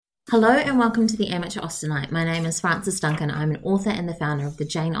Hello and welcome to the Amateur Austenite. My name is Frances Duncan. I'm an author and the founder of the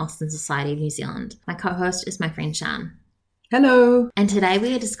Jane Austen Society of New Zealand. My co-host is my friend Sian. Hello. And today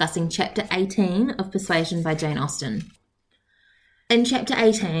we are discussing Chapter 18 of Persuasion by Jane Austen. In Chapter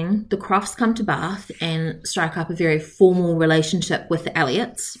 18, the Crofts come to Bath and strike up a very formal relationship with the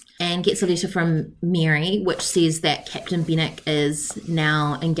Elliots, and gets a letter from Mary which says that Captain Benwick is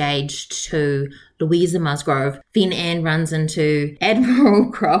now engaged to Louisa Musgrove. Then Anne runs into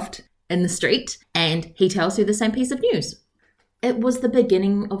Admiral Croft in the street and he tells her the same piece of news. It was the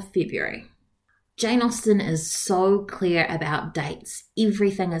beginning of February. Jane Austen is so clear about dates.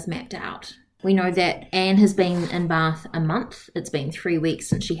 Everything is mapped out. We know that Anne has been in Bath a month. It's been 3 weeks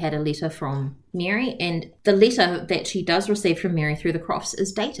since she had a letter from Mary, and the letter that she does receive from Mary through the Crofts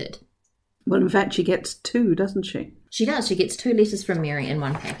is dated. Well, in fact, she gets two, doesn't she? She does. She gets 2 letters from Mary in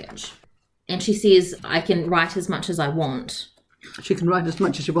one package. And she says, I can write as much as I want. She can write as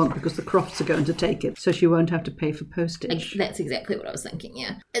much as she wants because the Crofts are going to take it, so she won't have to pay for postage. That's exactly what I was thinking,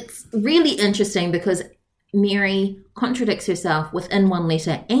 yeah. It's really interesting because Mary contradicts herself within one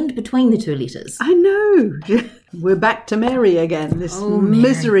letter and between the 2 letters. I know. We're back to Mary again, this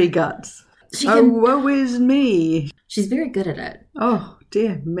misery guts. Woe is me. She's very good at it. Oh,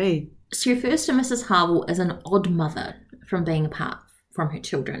 dear me. She refers to Mrs. Harwell as an odd mother from being apart from her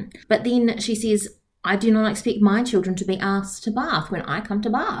children. But then she says, I do not expect my children to be asked to Bath when I come to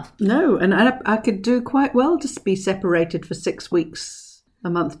Bath. No, and I could do quite well to be separated for 6 weeks. A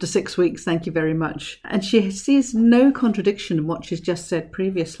month to 6 weeks, thank you very much. And she sees no contradiction in what she's just said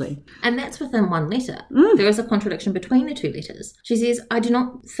previously. And that's within one letter. There is a contradiction between the 2 letters. She says, I do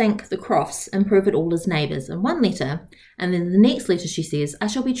not think the Crofts improve at all as neighbours in one letter. And then the next letter she says, I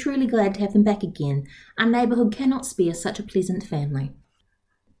shall be truly glad to have them back again. Our neighbourhood cannot spare such a pleasant family.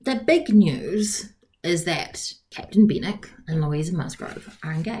 The big news is that Captain Benwick and Louisa Musgrove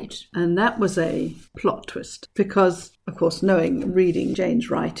are engaged. And that was a plot twist because, of course, reading Jane's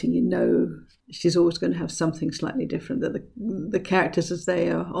writing, you know she's always going to have something slightly different, that the characters as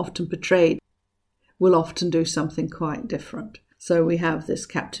they are often portrayed will often do something quite different. So we have this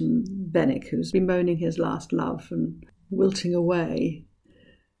Captain Benwick who's bemoaning his last love and wilting away,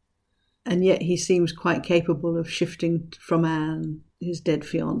 and yet he seems quite capable of shifting from Anne, his dead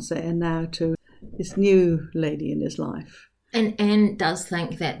fiancée, and now to this new lady in his life. And Anne does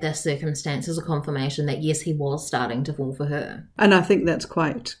think that this circumstance is a confirmation that, yes, he was starting to fall for her. And I think that's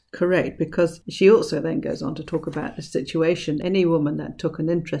quite correct because she also then goes on to talk about the situation. Any woman that took an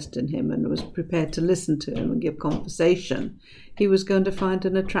interest in him and was prepared to listen to him and give conversation, he was going to find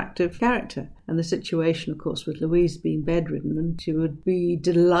an attractive character. And the situation, of course, with Louise being bedridden, and she would be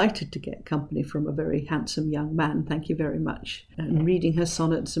delighted to get company from a very handsome young man, thank you very much, and reading her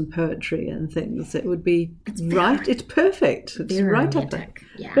sonnets and poetry and things. It would be it's perfect. It's very right romantic. up there.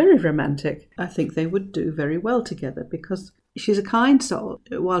 Yeah. Very romantic. I think they would do very well together because she's a kind soul.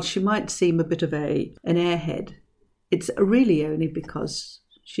 While she might seem a bit of an airhead, it's really only because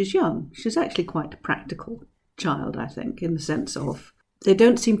she's young. She's actually quite a practical child, I think, in the sense of they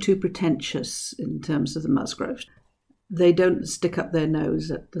don't seem too pretentious in terms of the Musgroves. They don't stick up their nose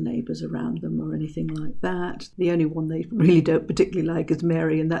at the neighbours around them or anything like that. The only one they really don't particularly like is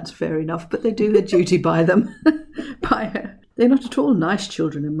Mary, and that's fair enough, but they do their duty by them, by her. They're not at all nice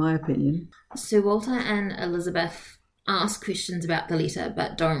children, in my opinion. Sir Walter and Elizabeth ask questions about the letter,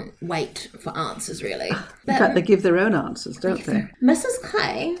 but don't wait for answers, really. In fact, they give their own answers, don't they? Mrs.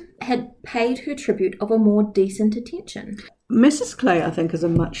 Clay had paid her tribute of a more decent attention. Mrs. Clay, I think, is a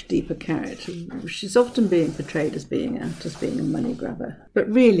much deeper character. She's often being portrayed as being a money grabber. But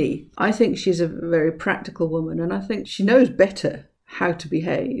really, I think she's a very practical woman, and I think she knows better how to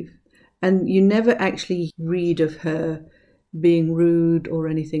behave. And you never actually read of her being rude or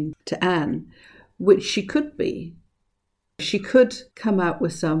anything to Anne, which she could be. She could come out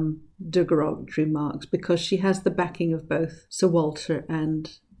with some derogatory remarks because she has the backing of both Sir Walter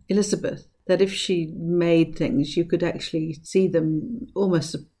and Elizabeth, that if she made things, you could actually see them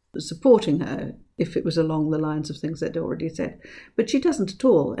almost supporting her if it was along the lines of things they'd already said. But she doesn't at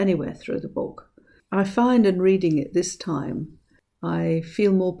all anywhere through the book. I find in reading it this time, I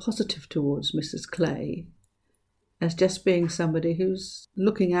feel more positive towards Mrs. Clay as just being somebody who's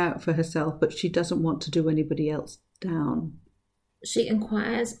looking out for herself, but she doesn't want to do anybody else down. She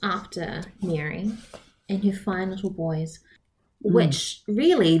inquires after Mary and her fine little boys, which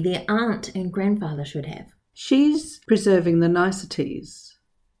really their aunt and grandfather should have. She's preserving the niceties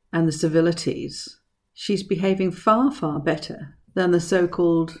and the civilities. She's behaving far, far better than the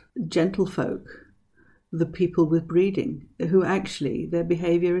so-called gentlefolk, the people with breeding, who actually, their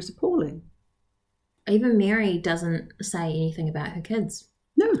behaviour is appalling. Even Mary doesn't say anything about her kids.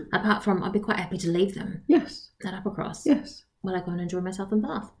 No. Apart from, I'd be quite happy to leave them Yes. at Uppercross. Yes. While I go and enjoy myself in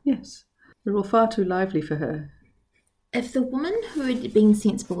Bath. Yes. They're all far too lively for her. If the woman who had been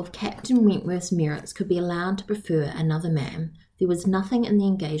sensible of Captain Wentworth's merits could be allowed to prefer another man, there was nothing in the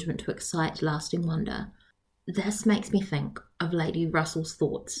engagement to excite lasting wonder. This makes me think of Lady Russell's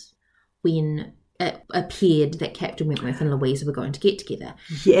thoughts when it appeared that Captain Wentworth and Louisa were going to get together.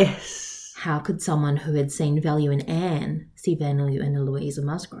 Yes. How could someone who had seen value in Anne see value in Louisa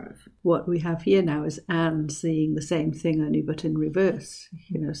Musgrove? What we have here now is Anne seeing the same thing, only but in reverse.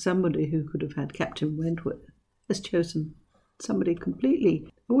 Somebody who could have had Captain Wentworth has chosen somebody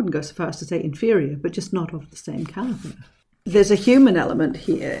completely, I wouldn't go so far as to say inferior, but just not of the same calibre. There's a human element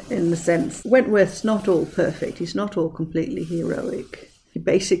here in the sense Wentworth's not all perfect. He's not all completely heroic. He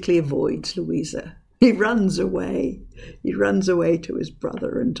basically avoids Louisa. He runs away. He runs away to his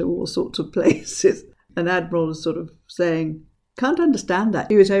brother and to all sorts of places. And Admiral is sort of saying, can't understand that.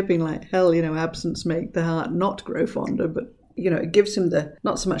 He was hoping like hell, absence make the heart not grow fonder, but it gives him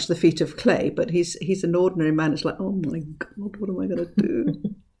not so much the feet of clay, but he's an ordinary man. It's like, oh my God, what am I going to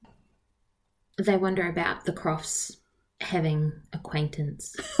do? They wonder about the Crofts having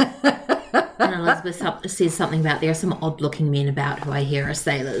acquaintance. And Elizabeth says something about there are some odd-looking men about who I hear are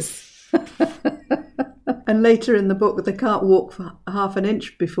sailors. And later in the book, they can't walk for half an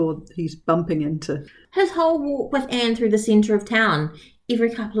inch before he's bumping into. His whole walk with Anne through the centre of town, every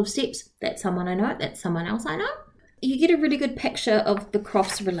couple of steps, that's someone I know, that's someone else I know. You get a really good picture of the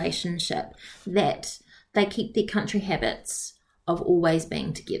Crofts' relationship, that they keep their country habits of always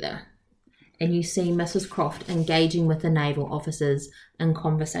being together. And you see Mrs. Croft engaging with the naval officers in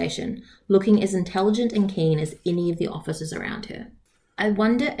conversation, looking as intelligent and keen as any of the officers around her. I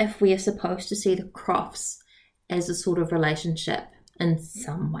wonder if we are supposed to see the Crofts as a sort of relationship, in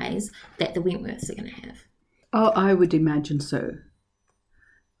some ways, that the Wentworths are going to have. Oh, I would imagine so.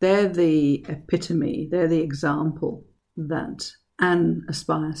 They're the epitome, they're the example that Anne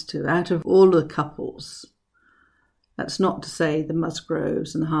aspires to. Out of all the couples, that's not to say the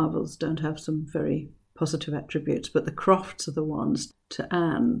Musgroves and the Harvilles don't have some very positive attributes, but the Crofts are the ones to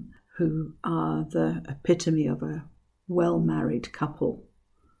Anne who are the epitome of a well-married couple.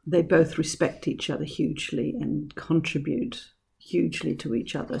 They both respect each other hugely and contribute hugely to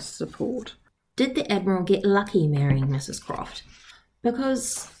each other's support. Did the Admiral get lucky marrying Mrs. Croft?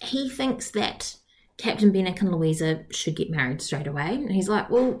 Because he thinks that Captain Benwick and Louisa should get married straight away. And he's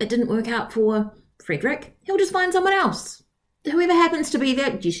like, well, it didn't work out for Frederick. He'll just find someone else. Whoever happens to be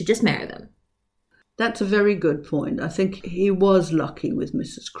there, you should just marry them. That's a very good point. I think he was lucky with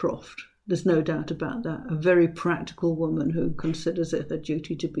Mrs. Croft. There's no doubt about that. A very practical woman who considers it her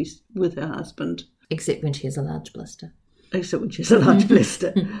duty to be with her husband. Except when she has a large blister. Except when she has a large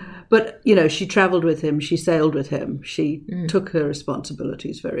blister. But, she travelled with him, she sailed with him, she took her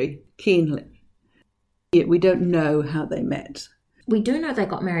responsibilities very keenly. Yet we don't know how they met. We do know they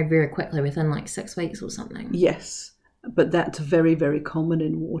got married very quickly, within 6 weeks or something. Yes, but that's very, very common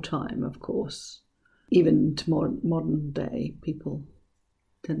in wartime, of course. Even to modern day, people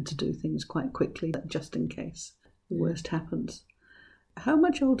tend to do things quite quickly, just in case the worst happens. How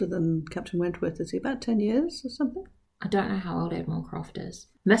much older than Captain Wentworth is he? About 10 years or something? I don't know how old Admiral Croft is.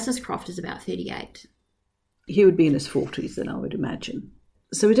 Mrs. Croft is about 38. He would be in his 40s then, I would imagine.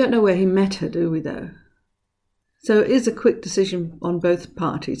 So we don't know where he met her, do we, though? So it is a quick decision on both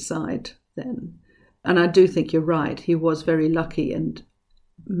parties' side then. And I do think you're right. He was very lucky and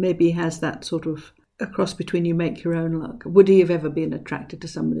maybe has that sort of a cross between you make your own luck. Would he have ever been attracted to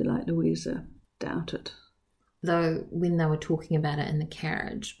somebody like Louisa? Doubt it. Though when they were talking about it in the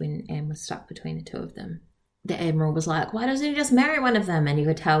carriage, when Anne was stuck between the two of them, the Admiral was like, why doesn't he just marry one of them? And you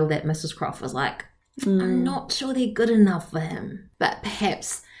could tell that Mrs. Croft was like, I'm not sure they're good enough for him. But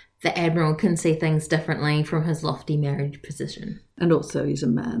perhaps the Admiral can see things differently from his lofty marriage position. And also he's a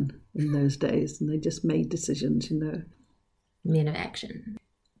man in those days, and they just made decisions, Men of action.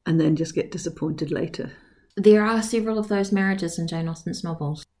 And then just get disappointed later. There are several of those marriages in Jane Austen's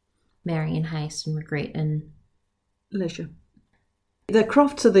novels. Marry in haste and regret in leisure. The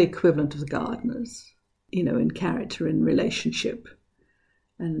Crofts are the equivalent of the Gardiners, in character, in relationship,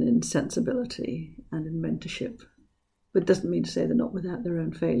 and in sensibility, and in mentorship. But it doesn't mean to say they're not without their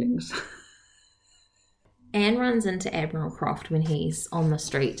own failings. Anne runs into Admiral Croft when he's on the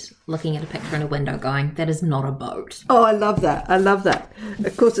street looking at a picture in a window going, that is not a boat. Oh, I love that.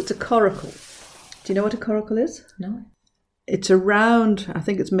 Of course, it's a coracle. Do you know what a coracle is? No. It's a round, I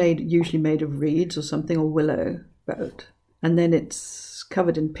think it's usually made of reeds or something, or willow boat. And then it's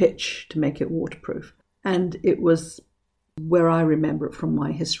covered in pitch to make it waterproof. And it was, where I remember it from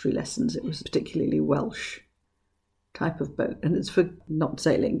my history lessons, it was particularly Welsh. type of boat, and it's for not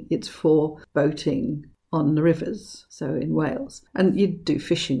sailing, it's for boating on the rivers, so in Wales. And you'd do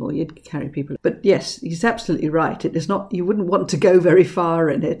fishing or you'd carry people. But yes, he's absolutely right. It is not, you wouldn't want to go very far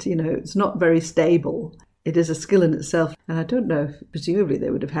in it, it's not very stable. It is a skill in itself. And I don't know, presumably they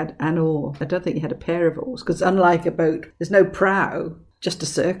would have had an oar. I don't think you had a pair of oars, because unlike a boat, there's no prow, just a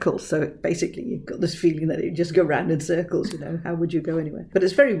circle. So basically you've got this feeling that you just go round in circles, how would you go anywhere? But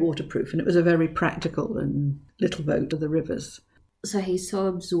it's very waterproof, and it was a very practical and little boat of the rivers. So he's so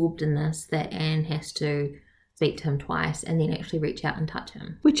absorbed in this that Anne has to speak to him twice and then actually reach out and touch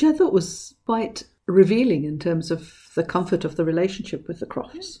him. Which I thought was quite revealing in terms of the comfort of the relationship with the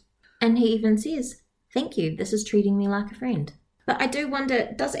Crofts. And he even says, "Thank you, this is treating me like a friend." But I do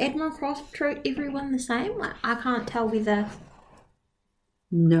wonder, does Admiral Croft treat everyone the same? Like, I can't tell whether...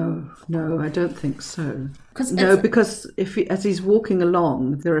 No, I don't think so. Because as he's walking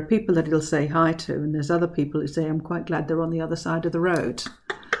along, there are people that he'll say hi to, and there's other people who say, "I'm quite glad they're on the other side of the road."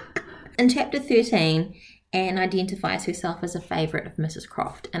 In chapter 13, Anne identifies herself as a favourite of Mrs.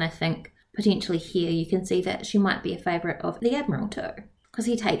 Croft, and I think potentially here you can see that she might be a favourite of the Admiral too, because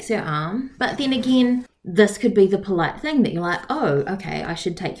he takes her arm. But then again, this could be the polite thing that you're like, oh, okay, I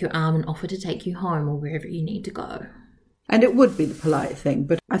should take your arm and offer to take you home or wherever you need to go. And it would be the polite thing,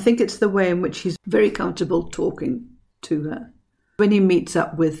 but I think it's the way in which he's very comfortable talking to her. When he meets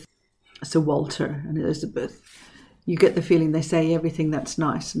up with Sir Walter and Elizabeth, you get the feeling they say everything that's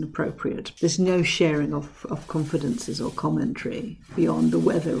nice and appropriate. There's no sharing of confidences or commentary beyond the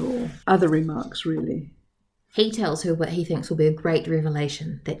weather or other remarks, really. He tells her what he thinks will be a great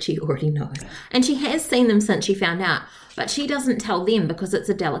revelation that she already knows. And she has seen them since she found out, but she doesn't tell them because it's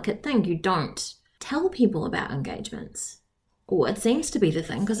a delicate thing. You don't tell people about engagements. Or it seems to be the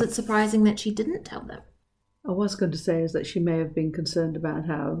thing, because it's surprising that she didn't tell them. I was going to say is that she may have been concerned about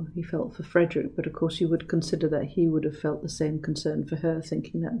how he felt for Frederick, but of course you would consider that he would have felt the same concern for her,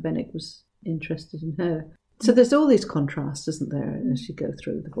 thinking that Bennet was interested in her. So there's all these contrasts, isn't there, as you go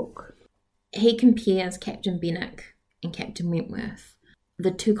through the book. He compares Captain Bennet and Captain Wentworth,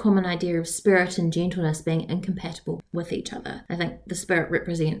 the two common idea of spirit and gentleness being incompatible with each other. I think the spirit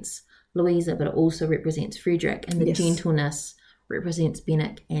represents Louisa, but it also represents Frederick, and the gentleness represents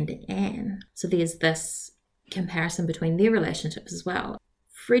Bennet and Anne. So there's this comparison between their relationships as well.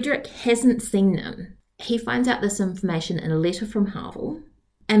 Frederick hasn't seen them. He finds out this information in a letter from Harville,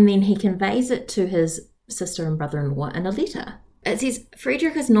 and then he conveys it to his sister and brother-in-law in a letter. It says,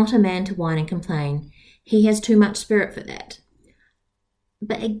 "Frederick is not a man to whine and complain. He has too much spirit for that."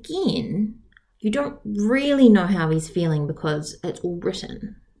 But again, you don't really know how he's feeling because it's all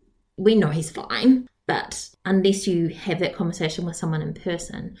written. We know he's fine, but unless you have that conversation with someone in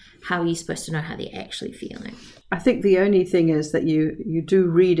person, how are you supposed to know how they're actually feeling? I think the only thing is that you do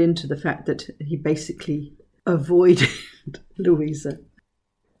read into the fact that he basically avoided Louisa.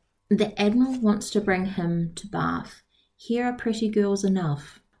 The Admiral wants to bring him to Bath. Here are pretty girls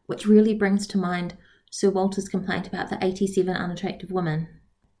enough, which really brings to mind Sir Walter's complaint about the 87 unattractive women.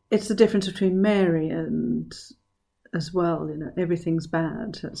 It's the difference between Mary and... as well, everything's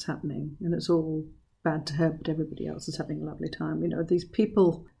bad that's happening, and it's all bad to her, but everybody else is having a lovely time. These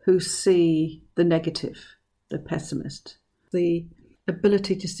people who see the negative, the pessimist, the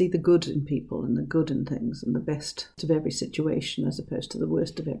ability to see the good in people and the good in things and the best of every situation as opposed to the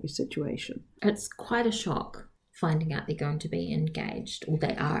worst of every situation. It's quite a shock finding out they're going to be engaged, or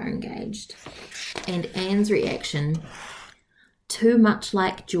they are engaged. And Anne's reaction, too much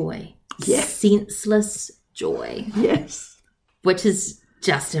like joy. Yes. Senseless joy. Yes. Which is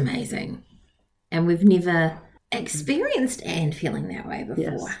just amazing. And we've never experienced Anne feeling that way before.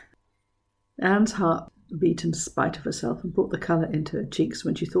 Yes. Anne's heart beat in spite of herself and brought the colour into her cheeks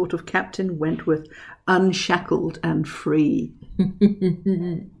when she thought of Captain Wentworth unshackled and free.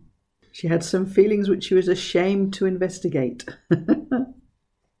 She had some feelings which she was ashamed to investigate.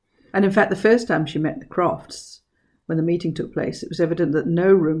 And in fact, the first time she met the Crofts, when the meeting took place, it was evident that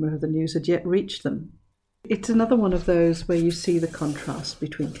no rumour of the news had yet reached them. It's another one of those where you see the contrast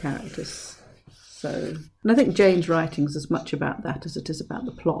between characters. And I think Jane's writing's as much about that as it is about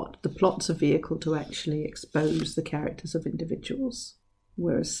the plot. The plot's a vehicle to actually expose the characters of individuals,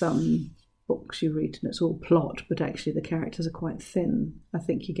 whereas some books you read and it's all plot, but actually the characters are quite thin. I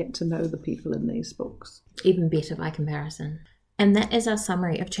think you get to know the people in these books. Even better by comparison. And that is our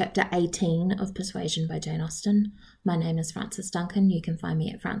summary of Chapter 18 of Persuasion by Jane Austen. My name is Frances Duncan. You can find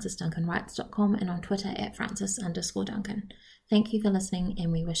me at francesduncanwrites.com and on Twitter at Frances_Duncan. Thank you for listening,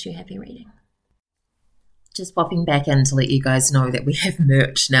 and we wish you happy reading. Just popping back in to let you guys know that we have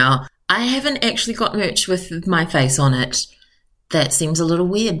merch now. I haven't actually got merch with my face on it, That seems a little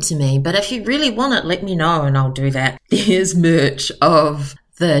weird to me, but if you really want it, let me know and I'll do that. There's merch of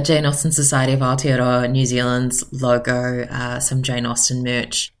the Jane Austen Society of Aotearoa New Zealand's logo, some Jane Austen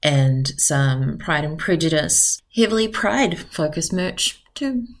merch, and some Pride and Prejudice, heavily Pride-focused merch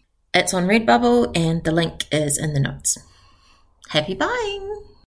too. It's on Redbubble and the link is in the notes. Happy buying!